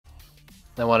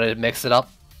I wanted to mix it up.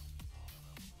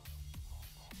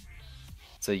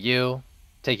 So you,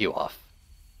 take you off.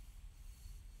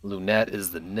 Lunette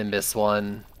is the Nimbus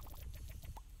one.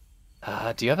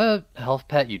 Do you have a health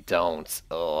pet? You don't.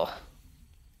 Ugh.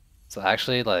 So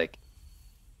actually, like...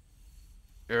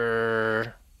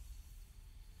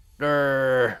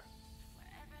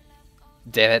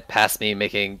 Damn it, past me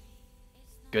making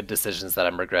good decisions that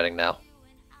I'm regretting now.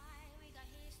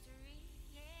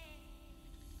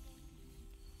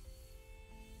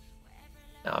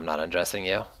 No, I'm not undressing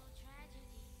you.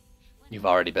 You've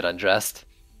already been undressed.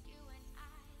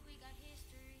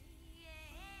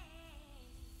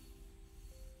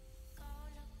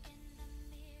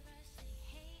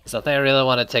 There's nothing I really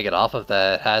want to take it off of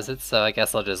that has it, so I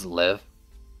guess I'll just live.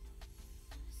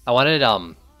 I wanted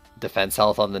defense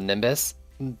health on the Nimbus,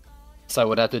 so I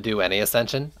would have to do any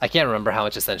ascension. I can't remember how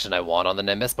much ascension I want on the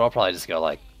Nimbus, but I'll probably just go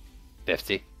like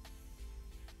 50.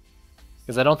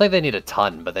 Because I don't think they need a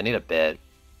ton, but they need a bit.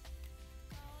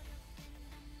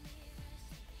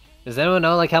 Does anyone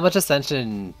know, like, how much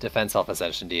ascension, defense health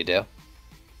ascension do you do?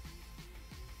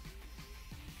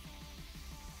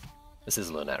 This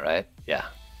is Lunette, right? Yeah.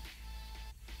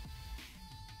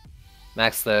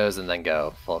 Max those and then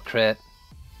go full crit.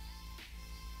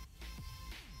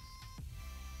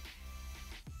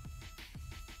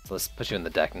 So let's put you in the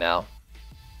deck now.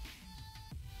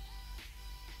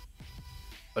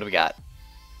 What do we got?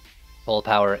 Full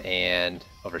power and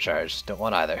overcharge. Don't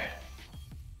want either.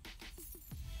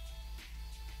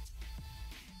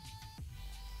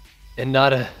 And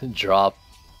not a drop.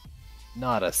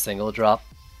 Not a single drop.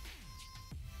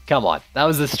 Come on, that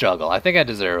was a struggle. I think I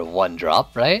deserve one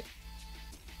drop, right?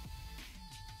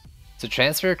 So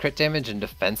transfer crit damage and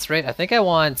defense rate. I think I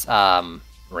want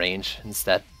range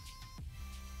instead.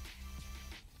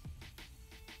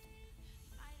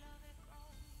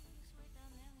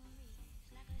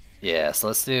 Yeah, so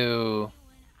let's do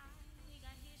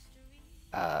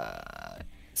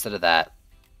instead of that,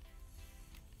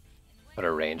 put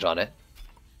a range on it.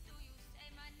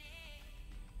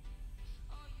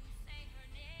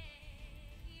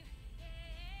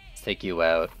 Let's take you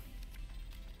out.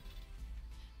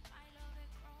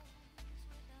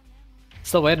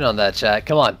 Still waiting on that, chat.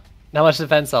 Come on. How much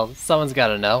defense health? Someone's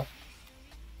gotta know.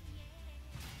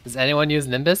 Does anyone use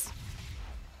Nimbus?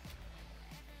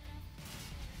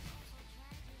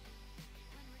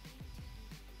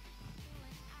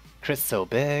 Crit's so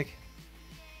big.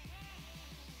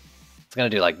 It's gonna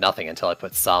do like nothing until I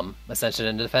put some Ascension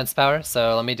into defense power,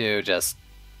 so let me do just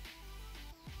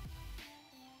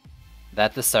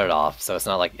that to start off, so it's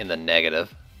not like in the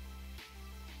negative.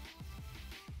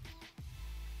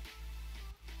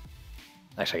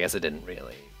 Actually, I guess it didn't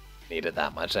really need it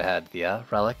that much. I had the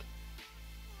relic.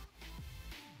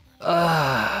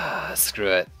 Screw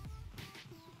it.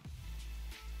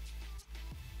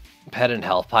 Pet and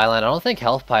health pylon. I don't think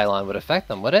health pylon would affect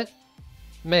them, would it?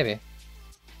 Maybe.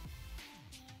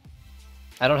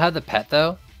 I don't have the pet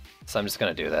though, so I'm just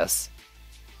gonna do this.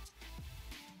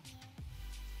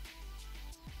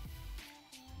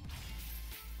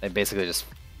 They basically just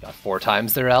got 4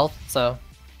 times their health, so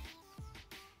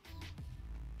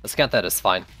let's count that as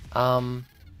fine.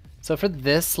 So for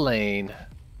this lane,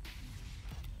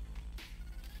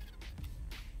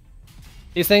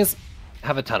 these things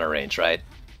have a ton of range, right?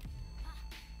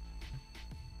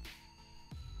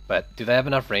 But do they have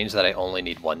enough range that I only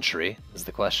need 1 tree, is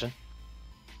the question.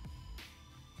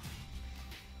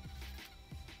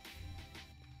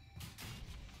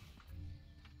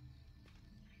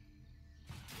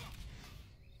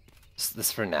 Just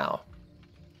this for now.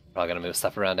 Probably gonna move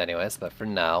stuff around anyways, but for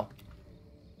now.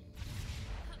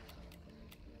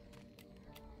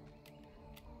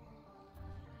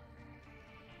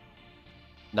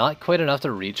 Not quite enough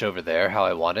to reach over there how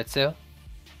I want it to.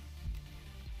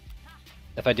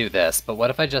 If I do this, but what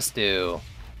if I just do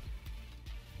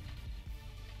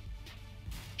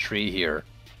tree here?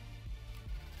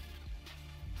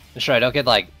 Sure, I don't get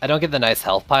the nice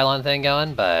health pylon thing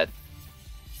going, but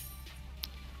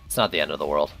it's not the end of the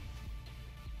world.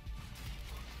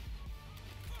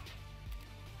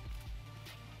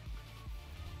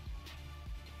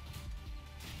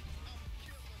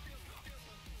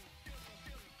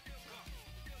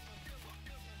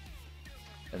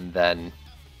 And then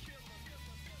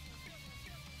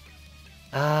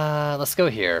let's go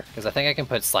here, because I think I can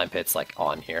put slime pits like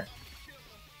on here.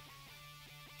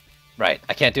 Right,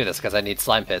 I can't do this because I need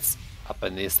slime pits up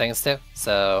in these things too.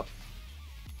 So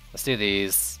let's do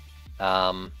these.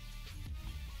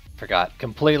 Forgot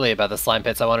completely about the slime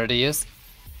pits I wanted to use.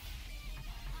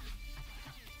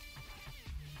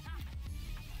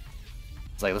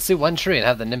 It's like, let's do one tree and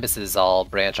have the Nimbuses all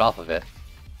branch off of it.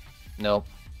 Nope.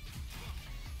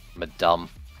 I'm a dumb.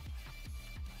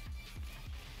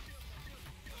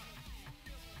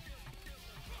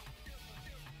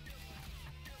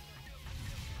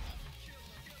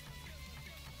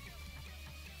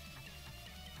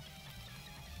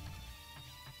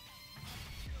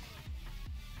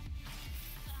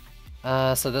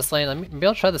 So this lane, maybe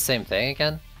I'll try the same thing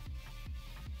again.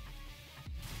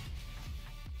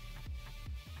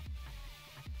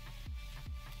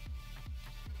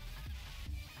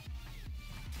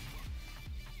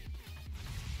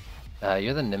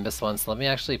 You're the Nimbus one, so let me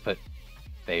actually put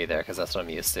Faye there, because that's what I'm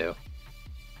used to.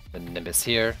 The Nimbus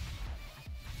here.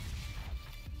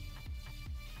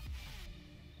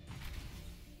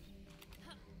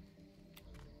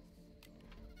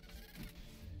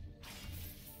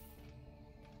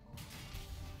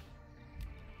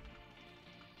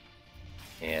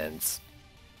 And...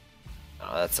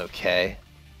 oh, that's okay.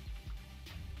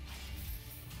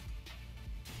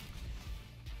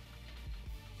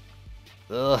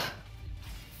 Ugh.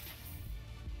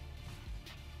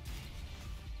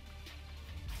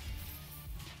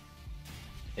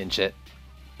 Inch it.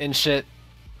 Inch it.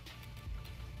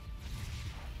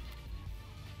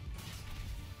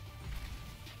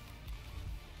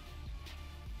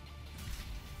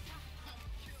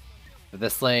 For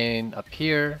this lane up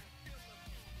here.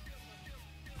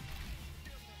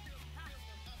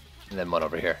 And then one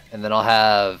over here. And then I'll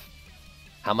have...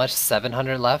 how much?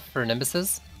 700 left for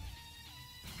Nimbuses?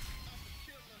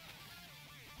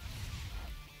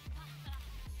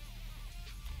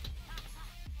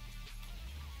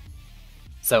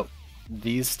 So,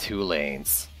 these two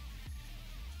lanes.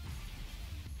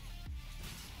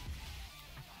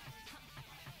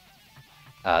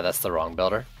 That's the wrong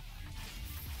builder.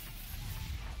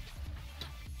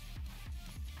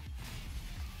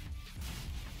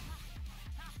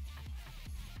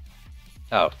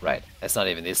 Oh, right. It's not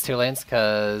even these two lanes,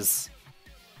 because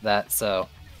that, so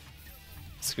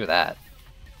screw that.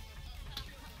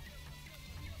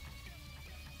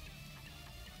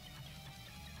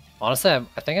 Honestly,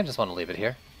 I think I just want to leave it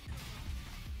here.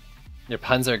 Your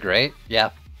puns are great. Yeah.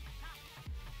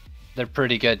 They're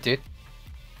pretty good, dude.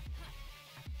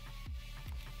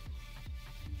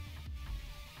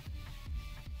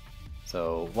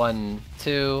 So, 1,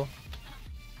 2...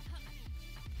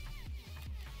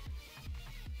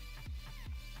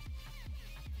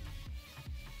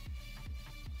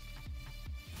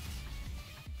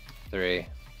 three.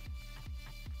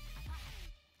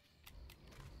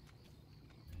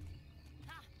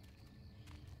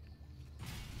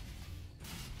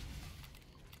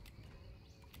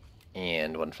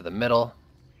 And one for the middle.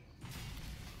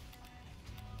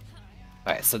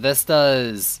 Alright, so this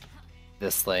does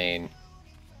this lane.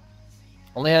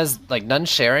 Only has like none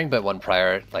sharing, but one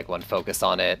prior, like one focused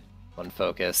on it, one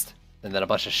focused, and then a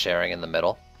bunch of sharing in the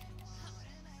middle.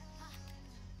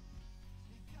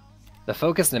 The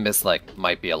focus Nimbus like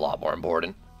might be a lot more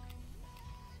important.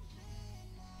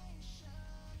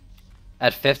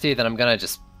 At 50, then I'm gonna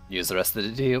just use the rest of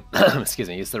the DU. Excuse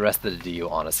me, use the rest of the DU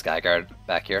on a Skyguard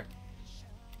back here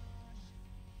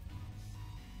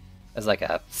as like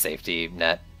a safety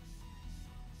net.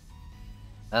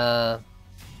 Not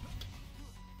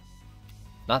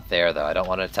there though. I don't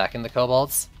want it attacking the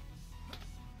kobolds.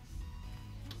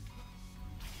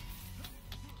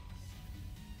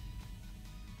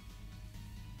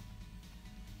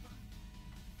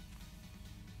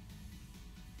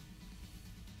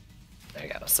 There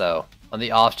you go. So, on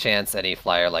the off chance any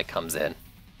flyer like comes in,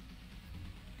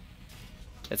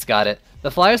 it's got it. The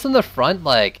flyers from the front,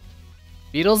 like,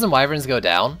 beetles and wyverns go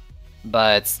down,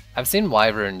 but I've seen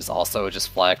wyverns also just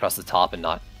fly across the top and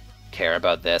not care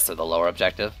about this or the lower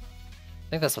objective. I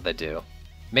think that's what they do.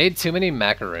 Made too many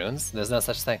macaroons? There's no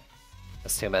such thing.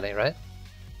 That's too many, right?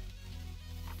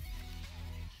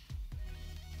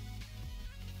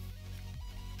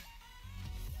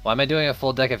 Why am I doing a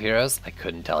full deck of heroes? I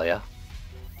couldn't tell you.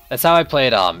 That's how I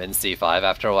played in C5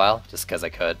 after a while, just because I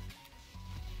could.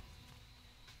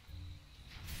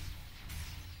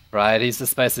 Right, he's the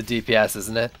spice of DPS,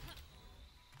 isn't it?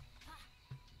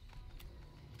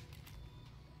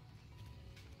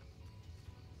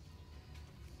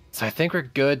 So I think we're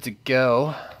good to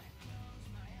go.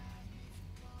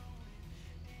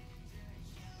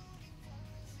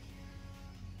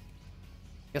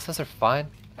 Guess those are fine.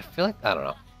 I feel like, I don't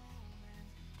know.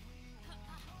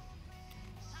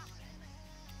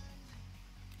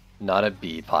 Not a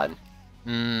bee pun.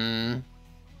 You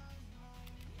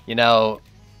know,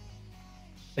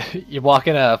 you're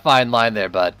walking a fine line there,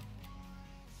 bud.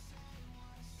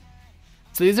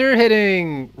 So these are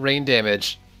hitting rain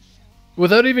damage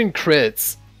Without even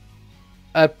crits,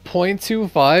 at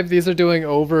 0.25, these are doing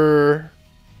over...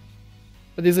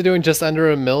 These are doing just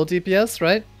under a mil DPS,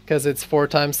 right? Because it's 4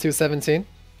 times 217.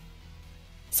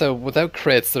 So without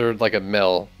crits, they're like a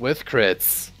mil. With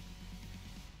crits,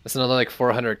 it's another like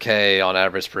 400k on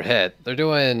average per hit. They're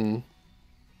doing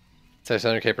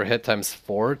 600k per hit times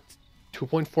 4,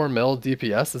 2.4 mil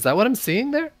DPS. Is that what I'm seeing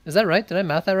there? Is that right? Did I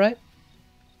math that right?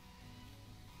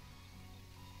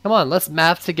 Come on, let's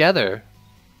math together.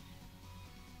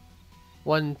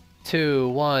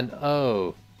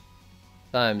 1210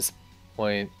 times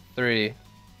 0.3,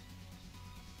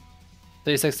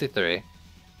 363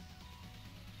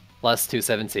 plus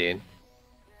 217.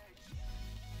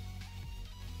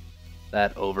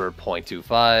 That over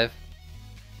 0.25.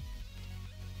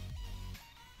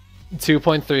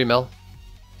 2.3 mil.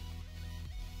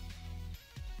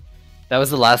 That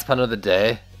was the last pun of the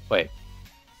day. Wait.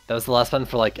 That was the last pun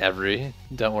for like every,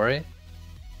 don't worry,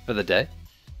 for the day.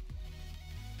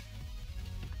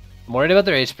 I'm worried about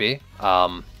their HP.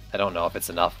 I don't know if it's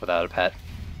enough without a pet.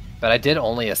 But I did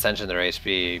only Ascension their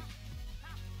HP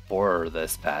for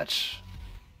this patch.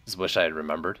 Just wish I had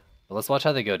remembered. But let's watch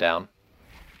how they go down.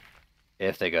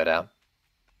 If they go down.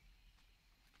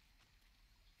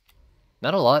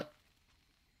 Not a lot.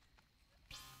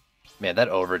 Man, that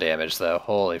over damage though.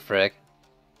 Holy frick.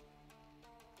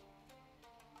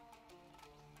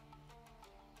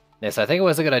 Yeah, so I think it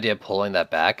was a good idea pulling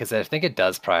that back, because I think it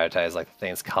does prioritize like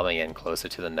things coming in closer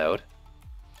to the node.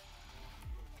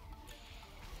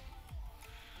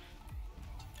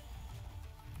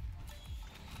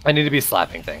 I need to be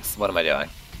slapping things. What am I doing?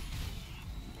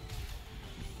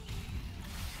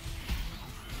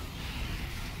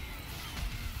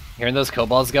 Hearing those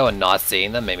kobolds go and not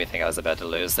seeing them made me think I was about to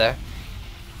lose there.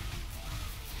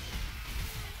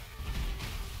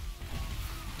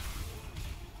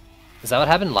 Is that what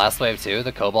happened last wave too?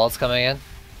 The kobolds coming in?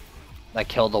 That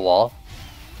killed the wall?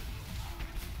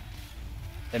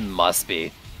 It must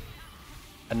be.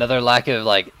 Another lack of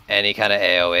like any kind of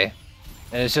AoE.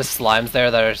 And it's just slimes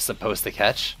there that are supposed to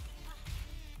catch.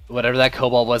 Whatever that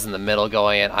kobold was in the middle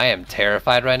going in, I am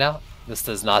terrified right now. This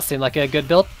does not seem like a good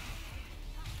build.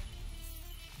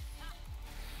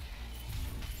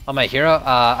 On my hero,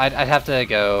 I'd have to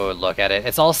go look at it.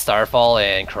 It's all Starfall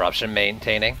and Corruption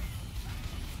maintaining.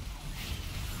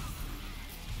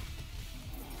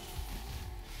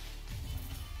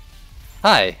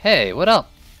 Hi, hey, what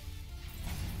up?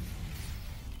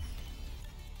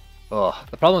 Oh,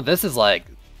 the problem with this is like,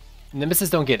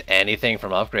 Nimbuses don't get anything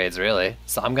from upgrades really,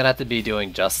 so I'm gonna have to be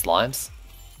doing just slimes.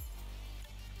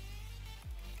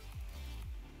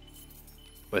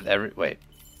 With every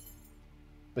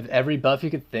buff you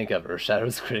could think of,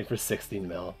 Earthshadow's critting for 16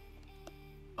 mil.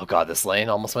 Oh god, this lane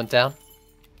almost went down.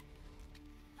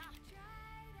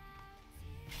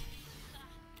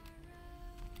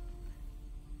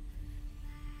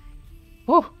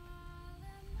 Woo!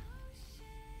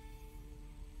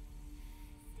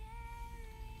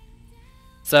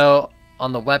 So,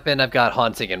 on the weapon I've got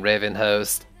Haunting and Raven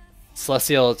Host,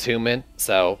 Celestial Attunement,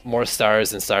 so more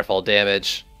stars and Starfall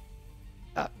damage,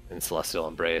 and Celestial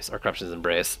Embrace, or Corruption's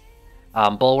Embrace.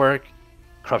 Bulwark,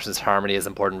 Corruption's Harmony is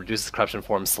important, reduces Corruption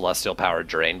Form's Celestial Power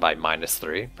drain by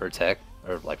 -3 per tick,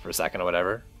 or like per second or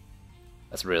whatever.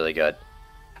 That's really good.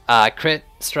 Crit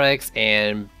strikes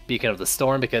and Beacon of the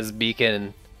Storm, because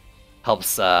Beacon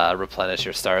helps replenish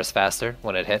your stars faster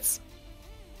when it hits.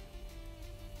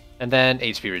 And then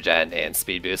HP regen and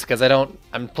speed boost, because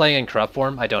I'm playing in corrupt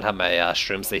form, I don't have my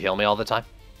shrooms to heal me all the time.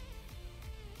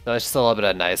 So it's just a little bit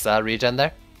of nice regen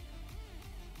there.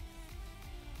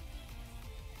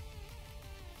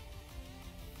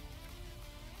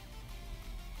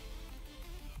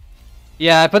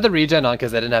 Yeah, I put the regen on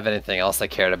because I didn't have anything else I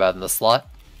cared about in the slot.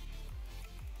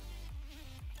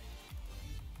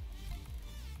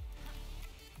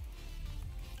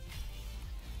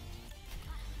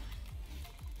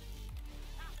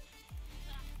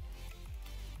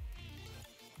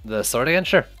 The sword again?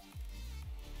 Sure.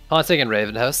 Haunting and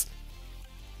Raven Host.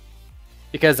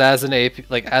 Because as an AP,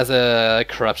 like as a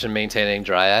corruption maintaining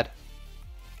dryad,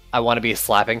 I want to be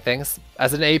slapping things.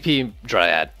 As an AP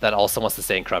dryad that also wants to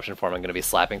stay in corruption form, I'm going to be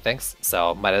slapping things.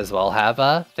 So might as well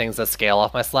have things that scale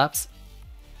off my slaps.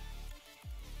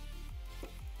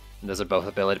 And those are both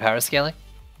ability power scaling.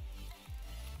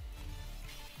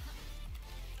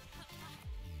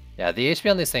 Yeah, the HP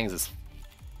on these things is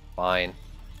fine.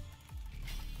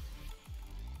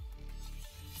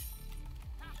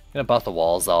 I'm gonna buff the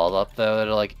walls all up though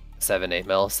to like 7-8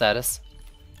 mil status.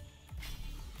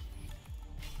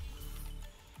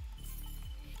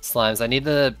 Slimes, I need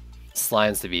the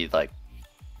slimes to be like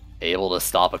able to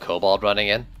stop a kobold running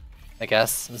in, I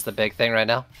guess, is the big thing right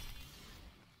now.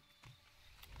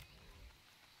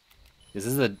 This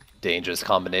is a dangerous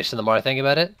combination the more I think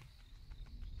about it.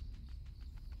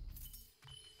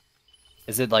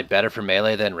 Is it like better for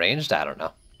melee than ranged? I don't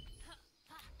know.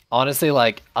 Honestly,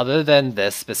 like, other than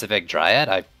this specific Dryad,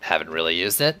 I haven't really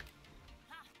used it.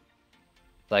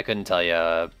 So I couldn't tell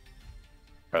you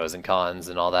pros and cons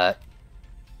and all that.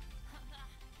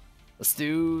 Let's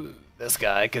do this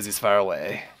guy because he's far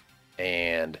away.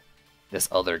 And this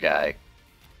other guy.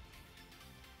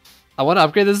 I want to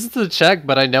upgrade this to check,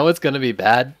 but I know it's going to be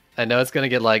bad. I know it's going to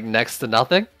get like next to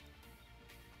nothing.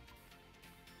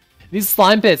 These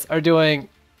slime pits are doing...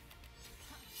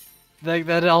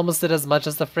 that almost did as much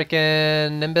as the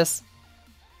freaking Nimbus.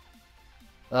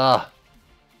 Ugh.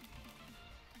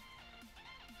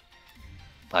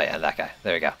 Oh yeah, that guy.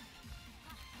 There we go.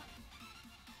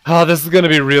 Oh, this is gonna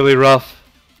be really rough.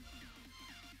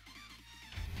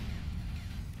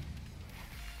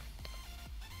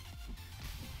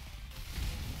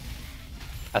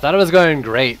 I thought it was going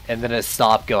great, and then it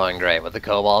stopped going great with the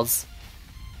kobolds.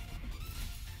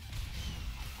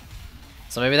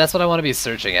 So maybe that's what I want to be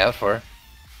searching out for.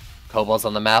 Kobolds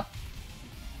on the map.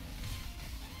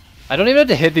 I don't even have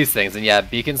to hit these things, and yeah,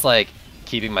 Beacon's like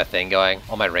keeping my thing going,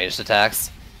 all my ranged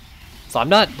attacks. So I'm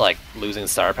not like losing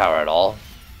star power at all,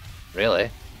 really.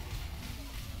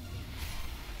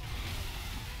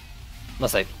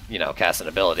 Unless I, you know, cast an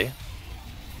ability.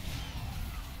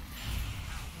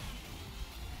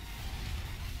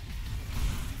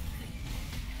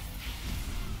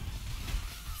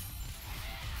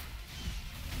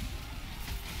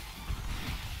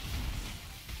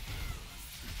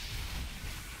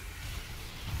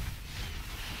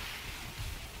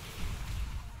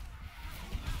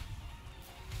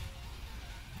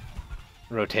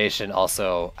 Rotation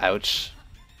also, ouch.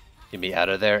 Get me out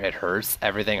of there, it hurts.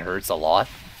 Everything hurts a lot.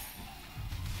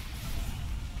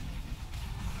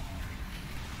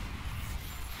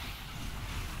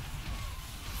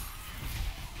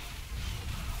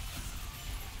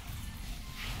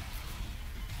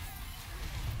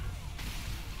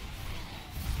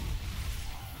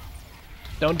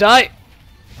 Don't die!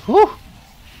 Whew!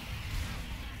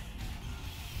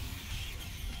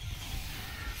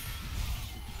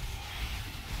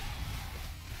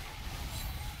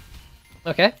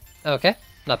 Okay, okay.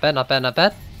 Not bad, not bad, not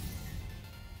bad.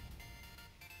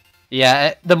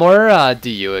 Yeah, the more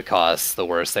DU it costs, the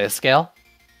worse they scale.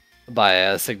 By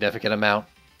a significant amount.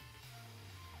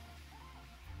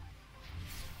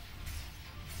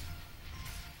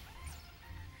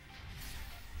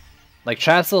 Like,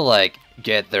 traps will, like,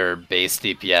 get their base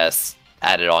DPS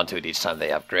added onto it each time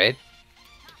they upgrade.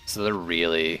 So they're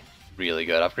really, really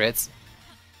good upgrades.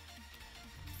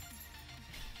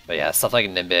 But yeah, stuff like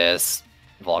Nimbus,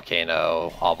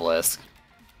 Volcano, Obelisk.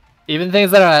 Even things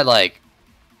that are at like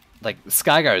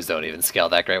Skyguards don't even scale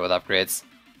that great with upgrades.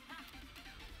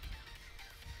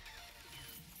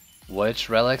 Which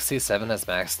relic C7 has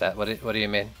max stat? What do you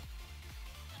mean?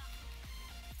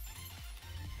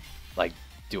 Like,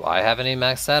 do I have any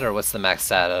max stat, or what's the max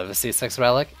stat of a C6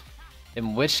 relic?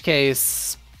 In which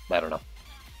case, I don't know.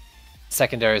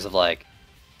 Secondaries of like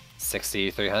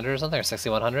 6300 or something, or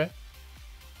 6100?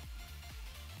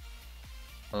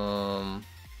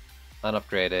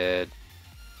 Unupgraded.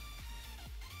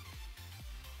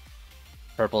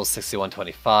 Purple's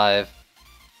 6125.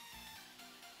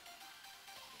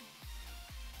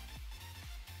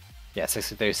 Yeah,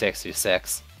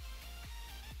 6366.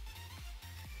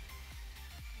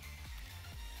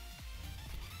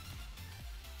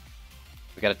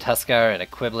 We got a Tuskar and a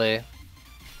Quibbly.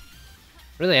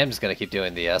 Really, I'm just gonna keep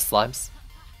doing the slimes.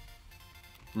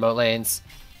 Remote lanes,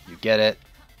 you get it.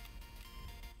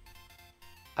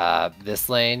 This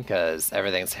lane, because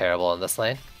everything's terrible in this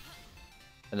lane.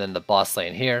 And then the boss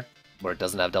lane here, where it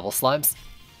doesn't have double slimes.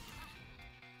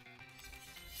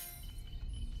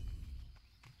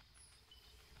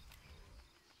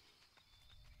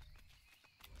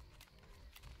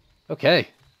 Okay.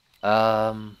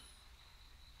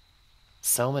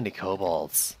 So many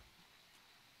kobolds.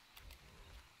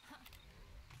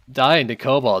 Dying to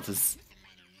kobolds is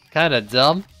kind of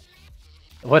dumb.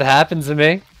 What happened to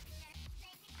me?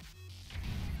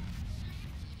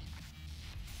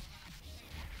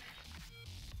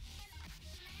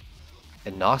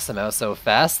 It knocks them out so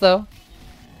fast, though.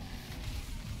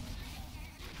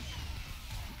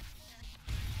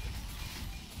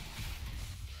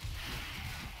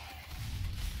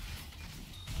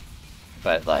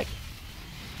 But, like,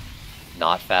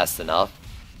 not fast enough.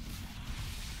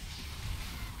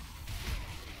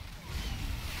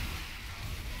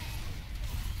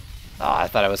 Ah,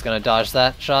 thought I was gonna dodge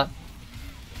that shot.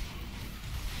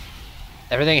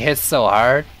 Everything hits so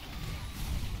hard.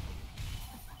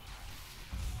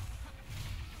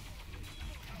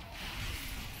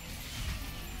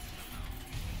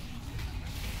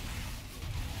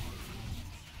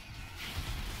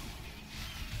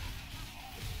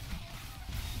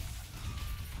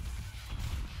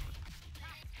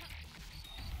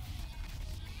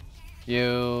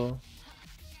 You...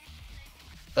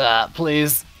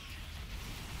 please.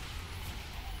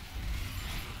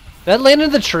 That landed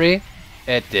in the tree?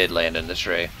 It did land in the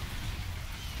tree.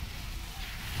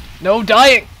 No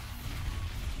dying!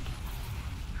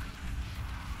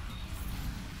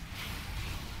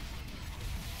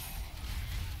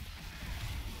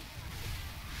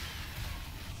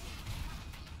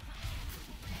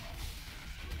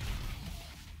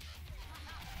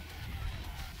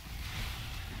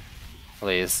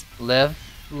 Please, live.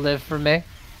 Live for me.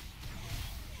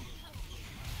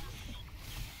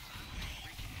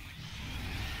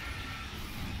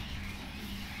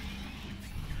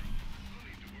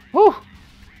 Woo!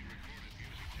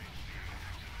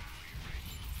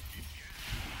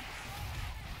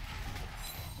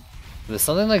 There's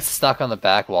something like stuck on the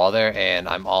back wall there, and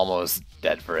I'm almost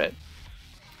dead for it.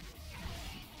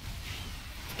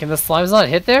 Can the slimes not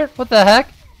hit there? What the heck?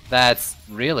 That's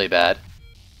really bad.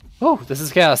 Oh, this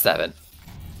is Chaos 7.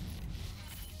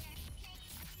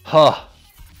 Huh.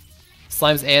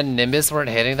 Slimes and Nimbus weren't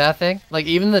hitting that thing? Like,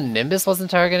 even the Nimbus wasn't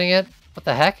targeting it? What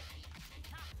the heck?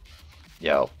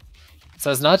 Yo. So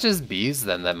it's not just bees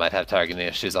then that might have targeting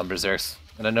issues on Berserks,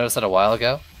 and I noticed that a while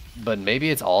ago, but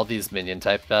maybe it's all these minion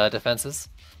type defenses.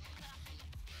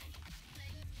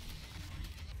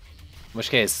 In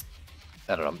which case,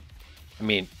 I don't know. I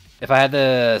mean, if I had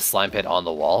the slime pit on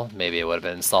the wall, maybe it would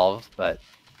have been solved, but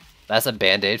that's a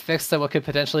band-aid fix to what could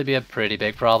potentially be a pretty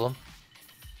big problem.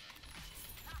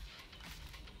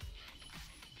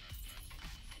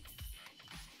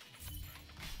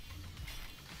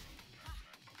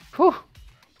 Whew.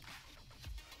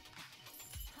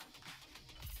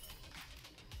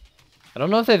 I don't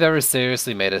know if they've ever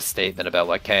seriously made a statement about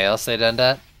what chaos they'd end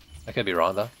at. I could be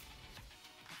wrong though.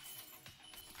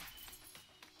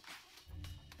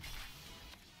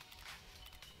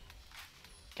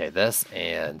 Okay, this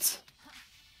and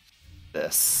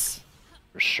this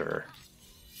for sure.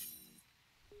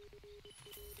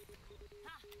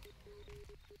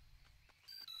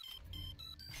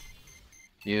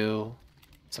 You.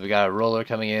 So we got a roller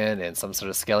coming in and some sort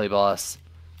of skelly boss.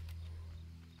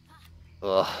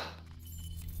 Ugh.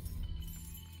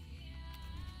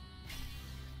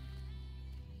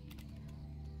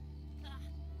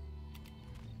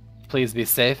 Please be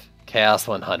safe. Chaos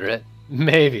 100.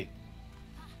 Maybe.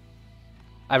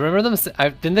 I remember them.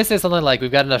 Didn't they say something like,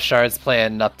 we've got enough shards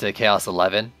playing up to Chaos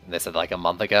 11? And they said like a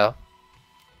month ago.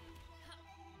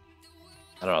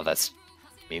 I don't know if that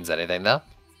means anything though.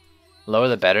 Lower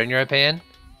the better in your opinion?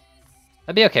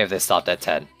 I'd be okay if they stopped at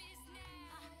 10.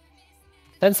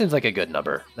 10 seems like a good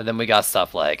number. And then we got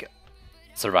stuff like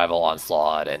Survival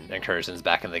Onslaught and Incursions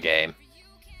back in the game.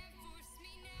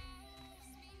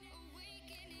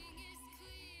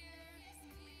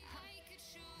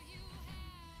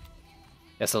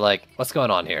 Yeah, so like, what's going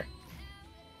on here?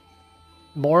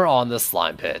 More on the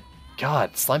slime pit.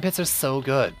 God, slime pits are so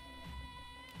good.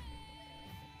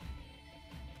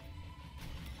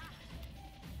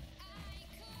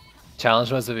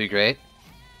 Challenge modes would be great.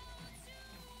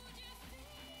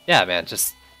 Yeah, man,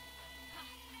 just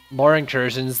more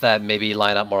incursions that maybe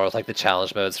line up more with like the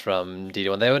challenge modes from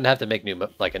DD1. They wouldn't have to make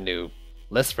a new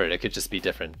list for it. It could just be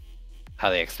different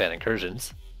how they expand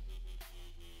incursions.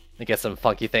 And get some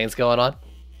funky things going on.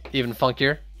 Even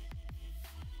funkier.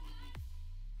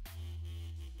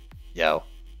 Yo,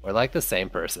 we're like the same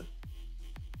person.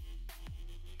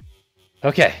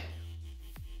 Okay.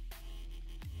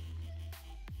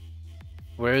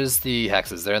 Where's the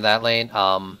hexes? They're in that lane.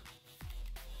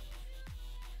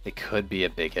 It could be a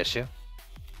big issue.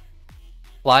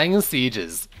 Flying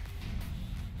sieges.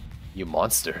 You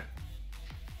monster.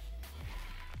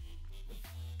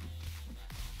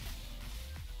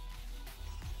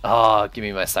 Oh, give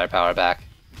me my star power back.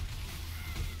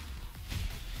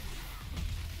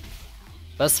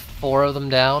 That's 4 of them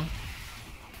down.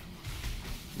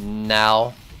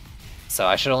 Now. So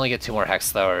I should only get 2 more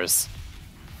hex throwers.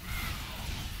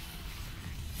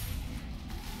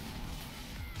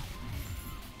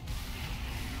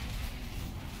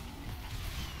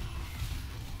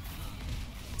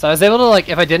 So I was able to, like,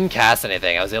 if I didn't cast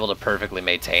anything, I was able to perfectly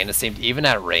maintain. It seemed even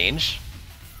at range.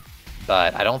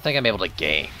 But I don't think I'm able to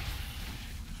gain.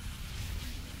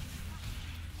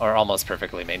 Or almost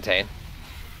perfectly maintain.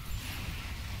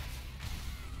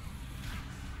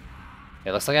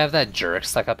 It looks like I have that jerk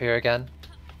stuck up here again.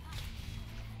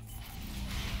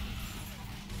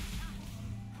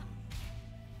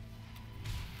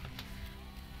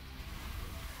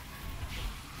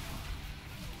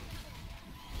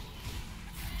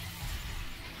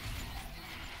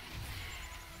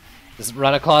 Just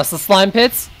run across the slime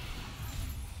pits.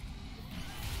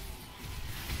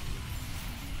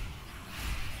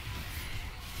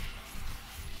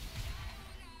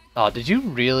 Oh, did you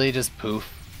really just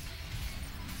poof?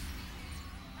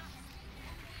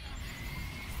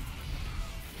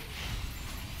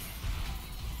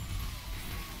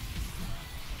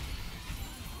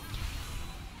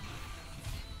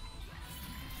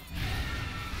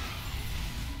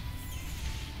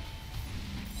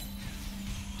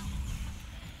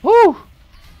 Woo!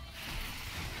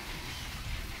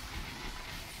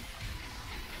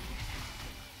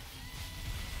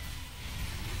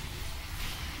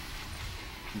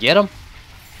 Get him.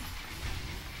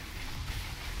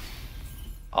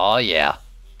 Oh yeah.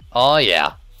 Oh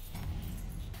yeah.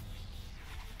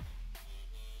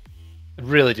 I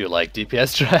really do like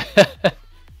DPS try.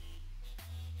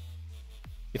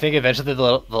 You think eventually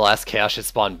the last chaos should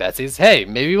spawn Betsy's? Hey,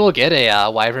 maybe we'll get a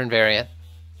Wyvern variant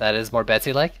that is more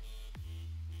Betsy-like.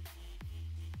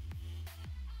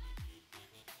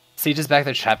 Siege is back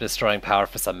there trapped destroying power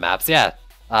for some maps. Yeah,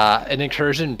 an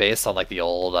incursion based on like the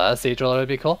old Siege roller would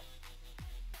be cool.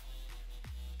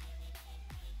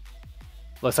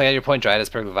 Looks like at your point, Dryad is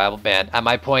perfectly viable. Man, at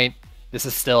my point, this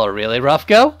is still a really rough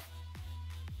go.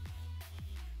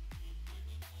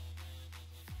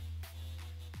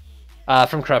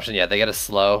 From Corruption, yeah, they get a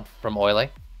slow from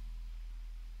Oily.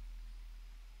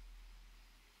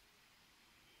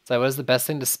 So what is the best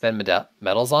thing to spend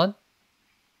medals on?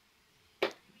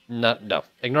 No.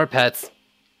 Ignore pets.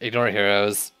 Ignore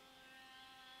heroes.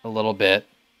 A little bit.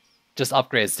 Just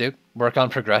upgrades, dude. Work on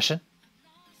progression.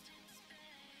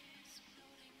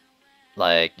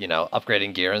 Like, you know,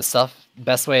 upgrading gear and stuff.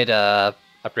 Best way to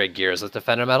upgrade gear is with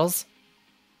Defender medals.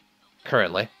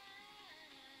 Currently.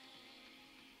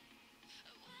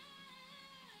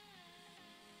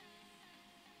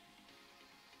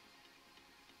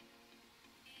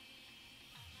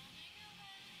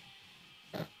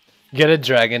 Get a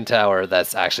Dragon Tower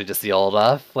that's actually just the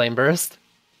old Flame Burst.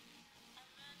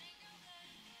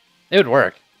 It would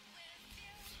work.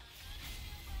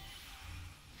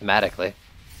 Thematically.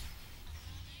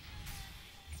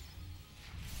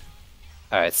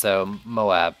 Alright, so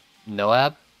Moab.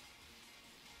 Noab?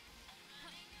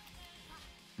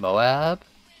 Moab?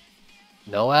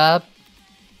 Noab?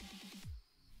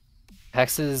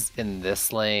 Hex is in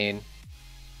this lane.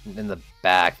 In the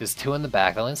back. There's two in the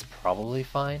back. That lane's probably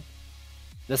fine.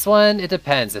 This one, it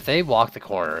depends. If they walk the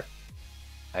corner,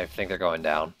 I think they're going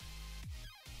down.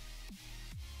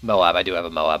 Moab, I do have a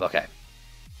Moab, okay.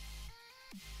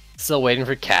 Still waiting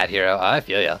for Cat Hero. I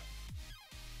feel ya.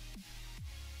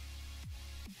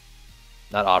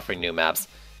 Not offering new maps.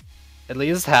 At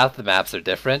least half the maps are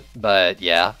different, but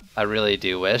yeah, I really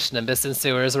do wish Nimbus and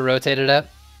Sewers were rotated out.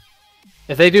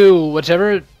 If they do if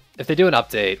they do an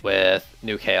update with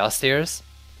new Chaos tiers,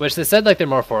 which they said like they're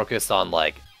more focused on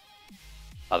like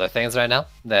other things right now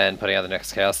than putting out the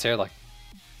next Chaos tier, like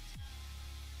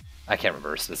I can't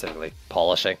remember specifically,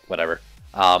 polishing, whatever.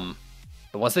 But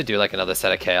once they do like another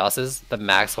set of Chaoses, the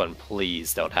max one,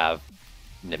 please don't have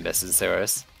Nimbus and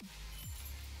Sewers.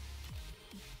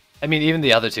 I mean, even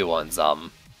the other two ones,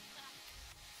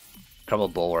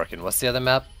 Crumbled Bulwark, and what's the other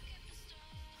map?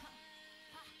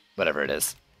 Whatever it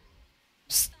is.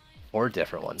 Just 4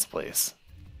 different ones, please.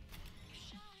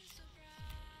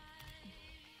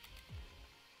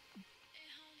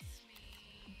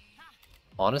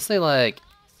 Honestly, like,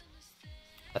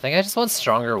 I think I just want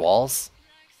stronger walls.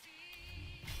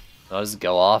 I'll just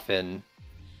go off and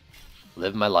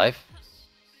live my life.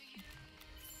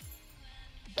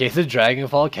 Gates of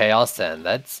Dragonfall, Chaos 10.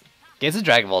 Gates of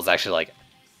Dragonfall is actually like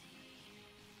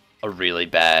a really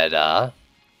bad,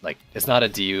 like, it's not a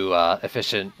DU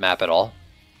efficient map at all.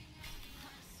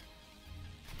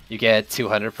 You get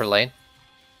 200 per lane.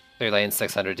 3 lanes,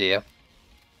 600 DU.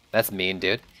 That's mean,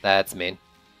 dude. That's mean.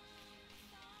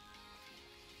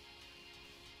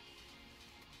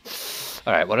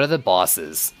 Alright, what are the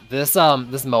bosses? This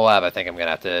Moab, I think I'm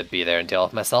gonna have to be there and deal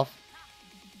with myself.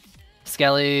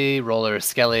 Skelly, Roller,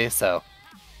 Skelly, so...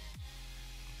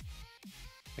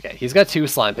 Okay, he's got 2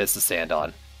 slime pits to stand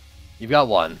on. You've got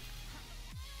 1.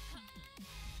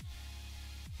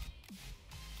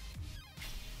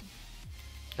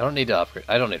 I don't need to upgrade.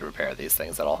 I don't need to repair these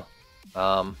things at all.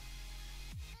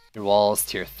 Your wall is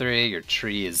tier 3, your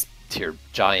tree is tier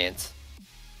giant.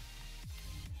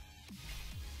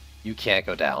 You can't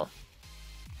go down.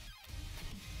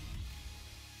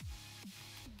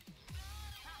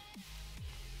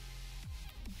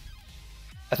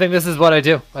 think this is what I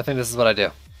do. I think this is what I do.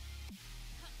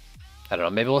 I don't know,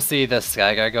 maybe we'll see the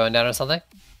Sky Guy going down or something?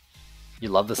 You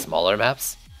love the smaller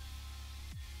maps?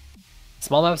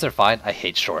 Small maps are fine. I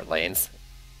hate short lanes.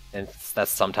 And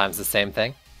that's sometimes the same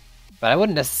thing. But I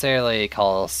wouldn't necessarily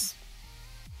call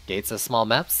gates as small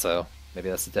maps, so maybe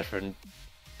that's a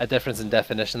difference in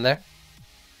definition there.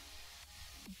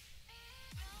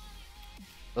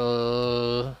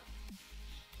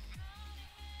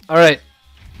 Alright.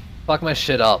 Fuck my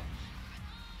shit up.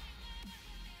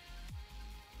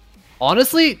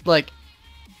 Honestly, like...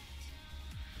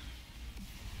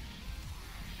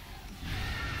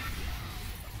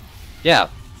 yeah,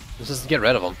 let's just get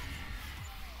rid of them.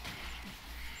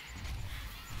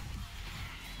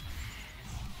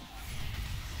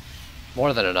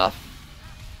 More than enough.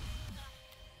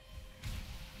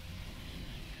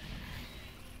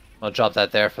 I'll drop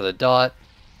that there for the dot.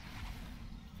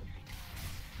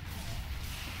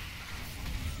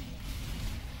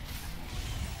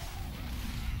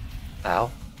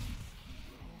 Ow.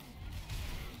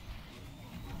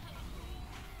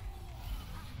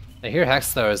 I hear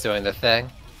Hex though is doing the thing.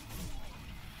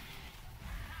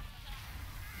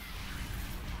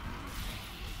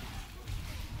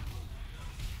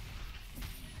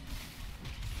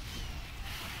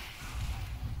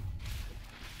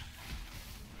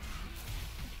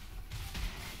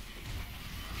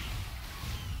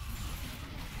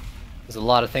 There's a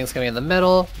lot of things coming in the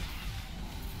middle.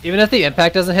 Even if the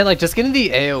impact doesn't hit, like just getting the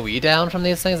AoE down from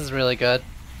these things is really good.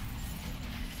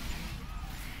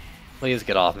 Please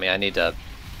get off me, I need to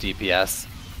DPS.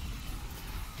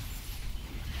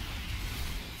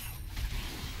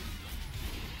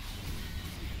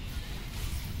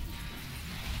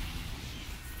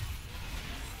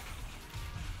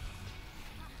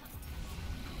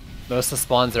 Most of the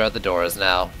spawns are at the doors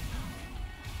now.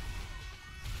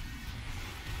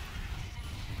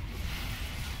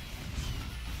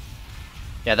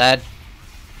 Yeah, that...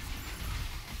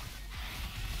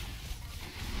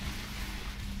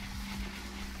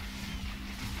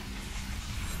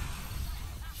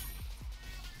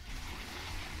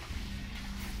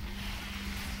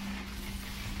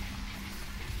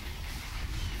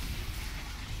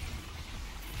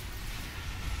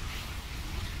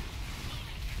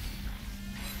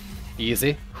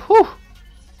 easy. Whew!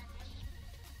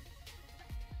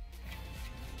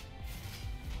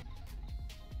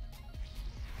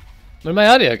 Where'd my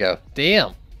audio go?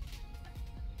 Damn!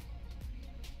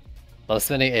 Love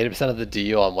spending 80% of the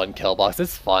DU on one kill box.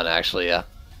 It's fun, actually, yeah.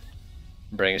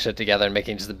 Bringing shit together and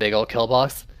making just a big old kill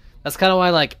box. That's kind of why,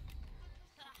 like,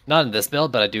 not in this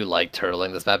build, but I do like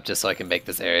turtling this map just so I can make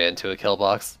this area into a kill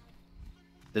box.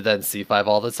 Did that in C5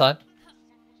 all the time.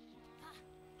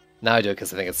 Now I do it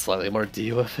because I think it's slightly more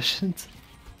DU efficient.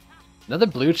 Another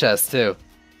blue chest, too.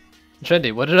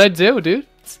 Trendy, what did I do, dude?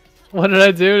 What did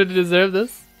I do to deserve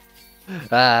this?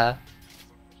 Ah.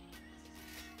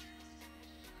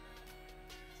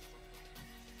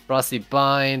 Frosty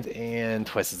Bind and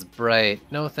twice as bright.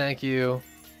 No thank you.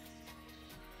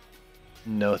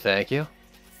 No thank you.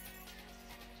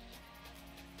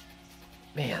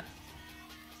 Man.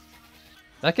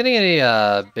 Not getting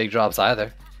any big drops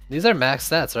either. These are max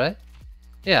stats, right?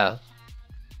 Yeah.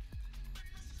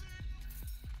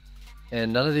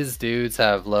 And none of these dudes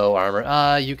have low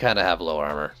armor. You kind of have low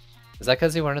armor. Is that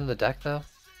because you weren't in the deck, though?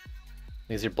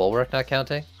 Is your bulwark not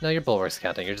counting? No, your bulwark's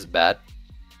counting. You're just bad.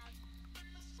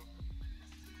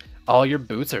 Oh, your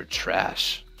boots are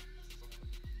trash.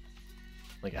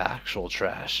 Like, actual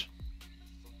trash.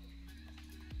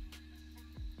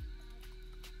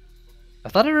 I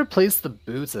thought I replaced the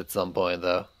boots at some point,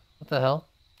 though. What the hell?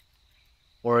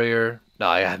 Warrior. No,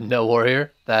 I have no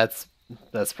warrior. That's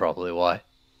probably why.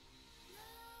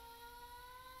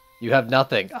 You have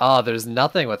nothing. Ah, there's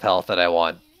nothing with health that I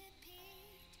want.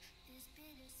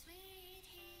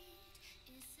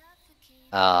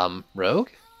 Rogue?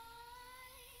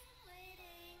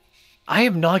 I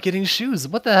am not getting shoes.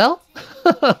 What the hell?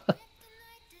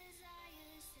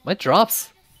 My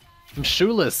drops. I'm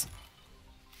shoeless.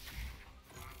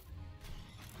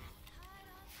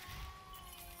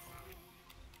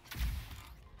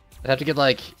 I'd have to get,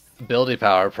 like, ability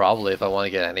power, probably, if I want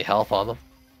to get any health on them.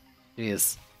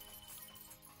 Jeez.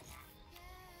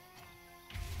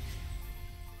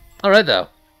 Alright, though.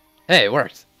 Hey, it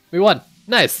worked. We won.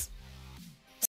 Nice.